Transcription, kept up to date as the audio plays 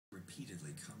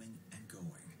constantly coming and going.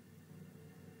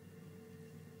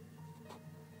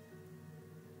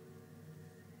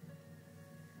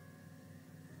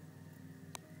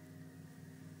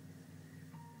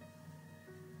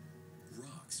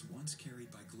 Rocks once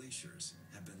carried by glaciers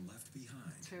have been left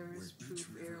behind where each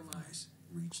river of ice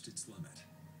reached its limit.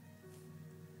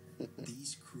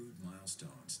 These crude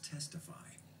milestones testify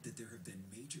that there have been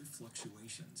major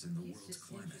fluctuations in the world's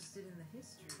climate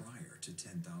prior to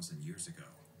 10,000 years ago.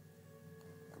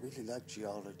 I really like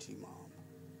geology, Mom.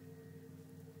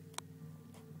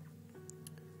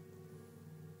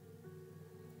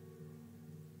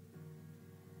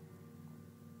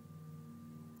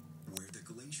 Where the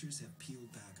glaciers have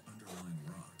peeled back underlying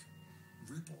rock,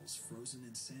 ripples frozen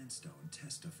in sandstone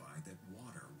testify that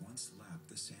water once lapped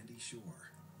the sandy shore.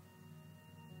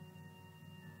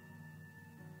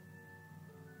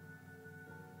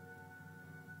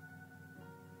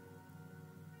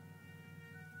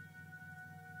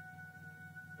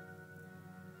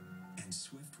 And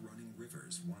swift-running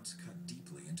rivers once cut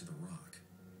deeply into the rock.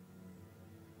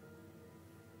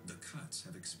 The cuts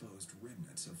have exposed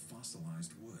remnants of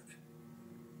fossilized wood.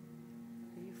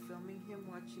 Are you filming him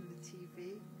watching the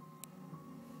TV?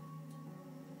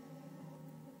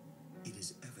 It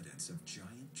is evidence of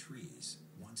giant trees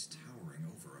once towering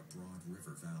over a broad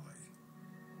river valley.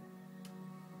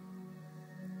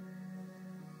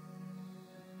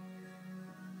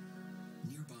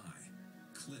 Nearby,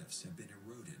 cliffs have been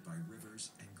eroded by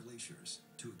rivers and glaciers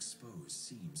to expose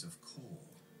seams of coal.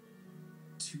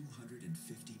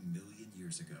 250 million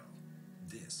years ago,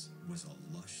 this was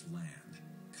a lush land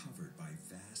covered by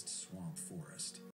vast swamp forest.